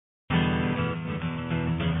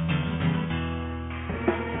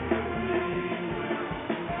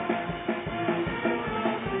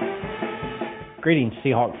Greetings,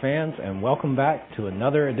 Seahawk fans, and welcome back to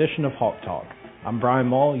another edition of Hawk Talk. I'm Brian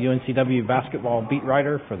Mull, UNCW basketball beat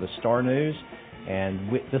writer for the Star News,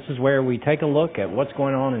 and this is where we take a look at what's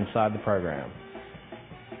going on inside the program.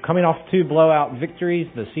 Coming off two blowout victories,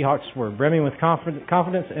 the Seahawks were brimming with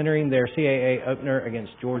confidence entering their CAA opener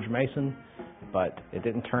against George Mason, but it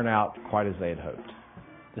didn't turn out quite as they had hoped.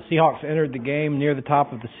 The Seahawks entered the game near the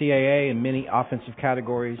top of the CAA in many offensive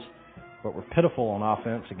categories, but were pitiful on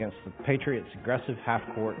offense against the Patriots' aggressive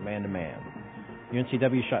half-court man-to-man.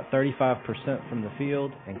 UNCW shot 35% from the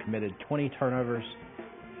field and committed 20 turnovers,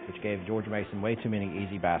 which gave George Mason way too many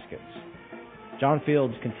easy baskets. John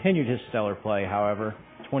Fields continued his stellar play, however,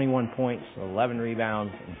 21 points, 11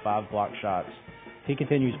 rebounds, and 5 block shots. If he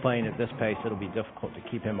continues playing at this pace, it'll be difficult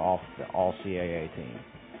to keep him off the All-CAA team.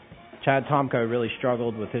 Chad Tomko really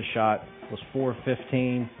struggled with his shot, was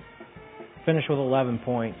 4-15, finished with 11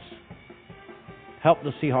 points, helped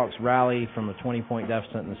the Seahawks rally from a 20-point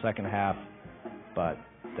deficit in the second half, but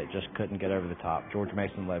they just couldn't get over the top. George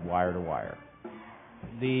Mason led wire to wire.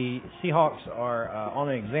 The Seahawks are on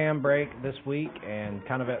an exam break this week and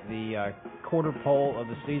kind of at the quarter pole of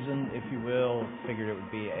the season, if you will. Figured it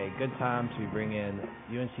would be a good time to bring in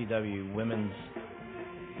UNCW women's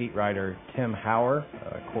beat writer Tim Hauer,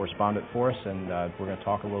 correspondent for us, and we're going to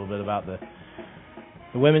talk a little bit about the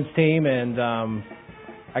women's team. And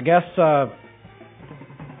I guess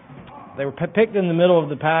they were picked in the middle of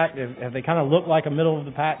the pack. Have they kind of looked like a middle of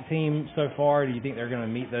the pack team so far? Do you think they're going to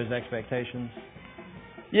meet those expectations?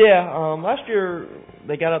 Yeah, last year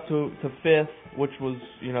they got up to fifth, which was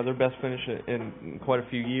their best finish in quite a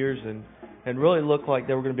few years, and really looked like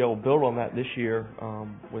they were going to be able to build on that this year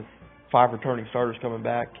with 5 returning starters coming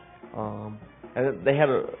back. And they had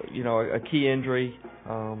a key injury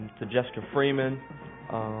to Jessica Freeman,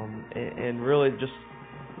 and really just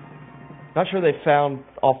not sure they found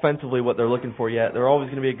offensively what they're looking for yet. They're always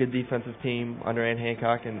going to be a good defensive team under Ann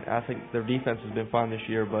Hancock, and I think their defense has been fine this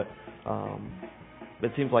year, but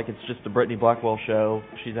it seems like it's just the Brittany Blackwell show.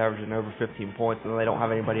 She's averaging over 15 points, and they don't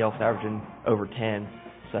have anybody else averaging over 10.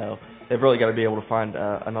 So they've really got to be able to find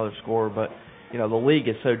another scorer. But, the league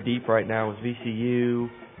is so deep right now with VCU,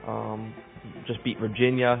 just beat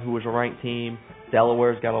Virginia, who was a ranked team.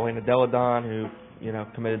 Delaware's got Elena Deladon, who,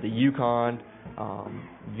 committed to UConn.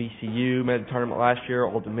 VCU made a tournament last year.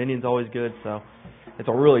 Old Dominion's always good, so it's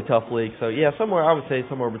a really tough league. So, yeah, I would say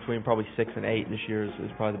somewhere between probably 6 and 8 this year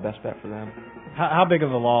is probably the best bet for them. How big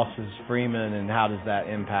of a loss is Freeman, and how does that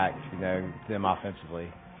impact, them offensively?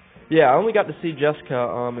 Yeah, I only got to see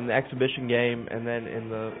Jessica in the exhibition game, and then in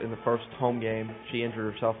the first home game. She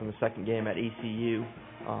injured herself in the second game at ECU.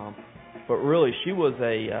 But really, she was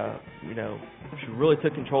she really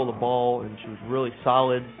took control of the ball, and she was really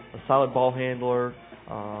solid, a solid ball handler,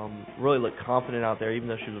 really looked confident out there, even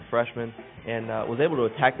though she was a freshman, and was able to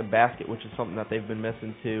attack the basket, which is something that they've been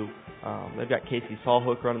missing too. They've got Casey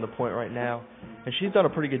Sawhook running the point right now, and she's done a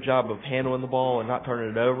pretty good job of handling the ball and not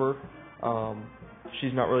turning it over.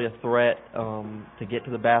 She's not really a threat to get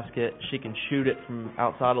to the basket. She can shoot it from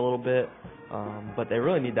outside a little bit, but they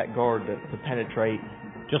really need that guard to penetrate.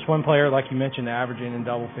 Just one player, like you mentioned, averaging in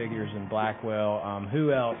double figures in Blackwell.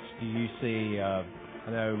 Who else do you see? I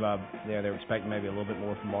know they were expecting maybe a little bit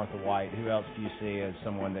more from Martha White. Who else do you see as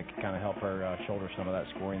someone that could kind of help her shoulder some of that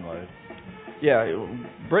scoring load? Yeah,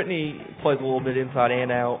 Brittany plays a little bit inside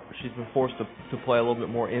and out. She's been forced to play a little bit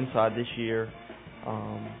more inside this year,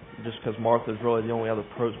 just because Martha's really the only other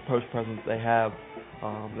post presence they have.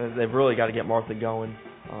 They've really got to get Martha going.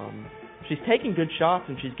 She's taking good shots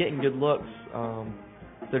and she's getting good looks.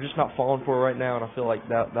 They're just not falling for her right now, and I feel like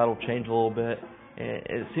that'll change a little bit. And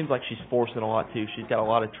it seems like she's forcing a lot too. She's got a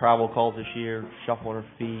lot of travel calls this year, shuffling her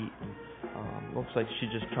feet. Looks like she's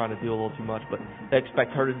just trying to do a little too much, but they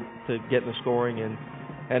expect her to get in the scoring,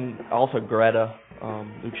 and also Greta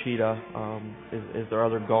Uchida is their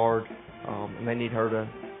other guard, and they need her to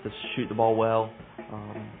shoot the ball well.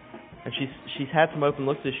 And she's had some open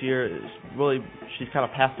looks this year. She's kind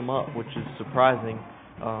of passed them up, which is surprising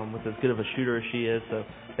with as good of a shooter as she is. So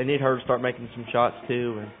they need her to start making some shots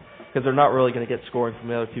too, and because they're not really going to get scoring from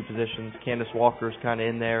the other two positions. Candace Walker's kind of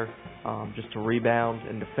in there just to rebound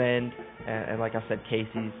and defend. And like I said,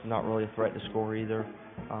 Casey's not really a threat to score either.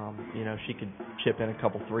 She could chip in a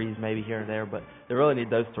couple threes maybe here and there, but they really need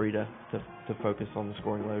those three to focus on the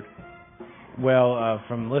scoring load. Well,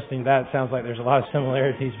 from listening to that, it sounds like there's a lot of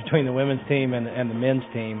similarities between the women's team and the men's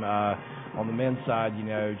team. On the men's side,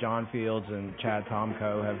 John Fields and Chad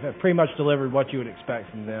Tomko have pretty much delivered what you would expect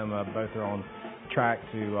from them. Both are on track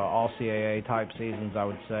to all-CAA type seasons, I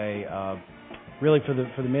would say. Really, for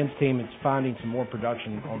the men's team, it's finding some more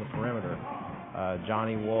production on the perimeter.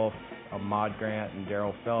 Johnny Wolf Ahmad Grant and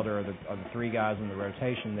Darryl Felder are the three guys in the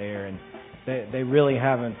rotation there, and they really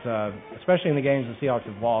haven't, especially in the games the Seahawks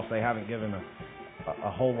have lost, they haven't given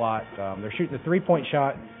a whole lot. They're shooting the three-point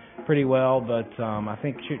shot pretty well, but I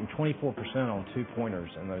think shooting 24% on two-pointers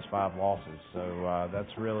in those 5 losses. So that's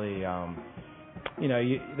really,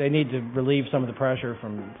 they need to relieve some of the pressure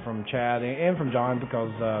from Chad and from John,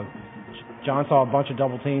 because John saw a bunch of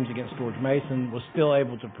double teams against George Mason, was still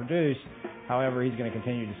able to produce. However, he's going to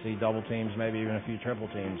continue to see double teams, maybe even a few triple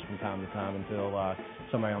teams from time to time, until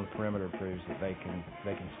somebody on the perimeter proves that they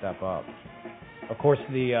can step up. Of course,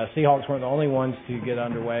 the Seahawks weren't the only ones to get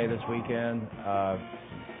underway this weekend.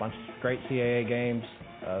 Bunch of great CAA games.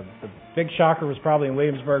 The big shocker was probably in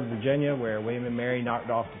Williamsburg, Virginia, where William & Mary knocked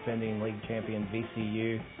off defending league champion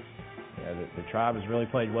VCU. The Tribe has really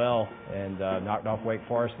played well and knocked off Wake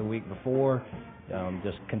Forest the week before.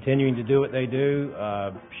 Just continuing to do what they do,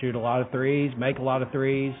 shoot a lot of threes, make a lot of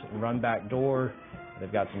threes, run back door.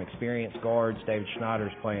 They've got some experienced guards. David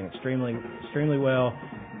Schneider's playing extremely well,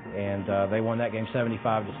 and they won that game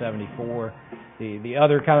 75-74. The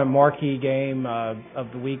other kind of marquee game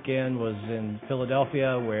of the weekend was in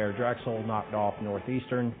Philadelphia, where Drexel knocked off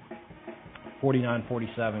Northeastern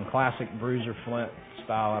 49-47. Classic Bruiser Flint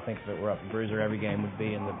style. I think if it were up to Bruiser, every game would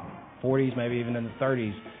be in the 40s, maybe even in the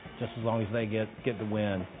 30s, just as long as they get the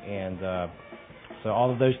win. And so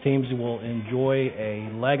all of those teams will enjoy a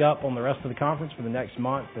leg up on the rest of the conference for the next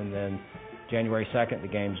month, and then January 2nd the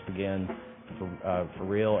games begin for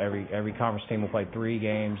real. Every conference team will play 3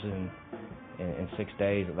 games in 6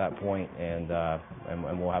 days at that point, and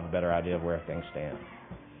we'll have a better idea of where things stand.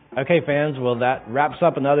 Okay, fans, well, that wraps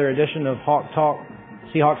up another edition of Hawk Talk.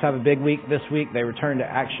 Seahawks have a big week this week. They return to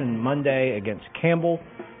action Monday against Campbell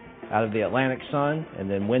out of the Atlantic Sun,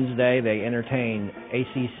 and then Wednesday they entertain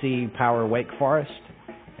ACC Power Wake Forest,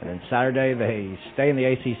 and then Saturday they stay in the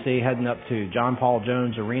ACC, heading up to John Paul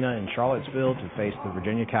Jones Arena in Charlottesville to face the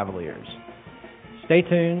Virginia Cavaliers. Stay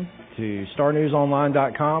tuned to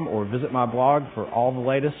StarNewsOnline.com or visit my blog for all the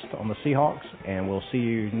latest on the Seahawks, and we'll see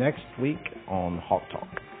you next week on Hawk Talk.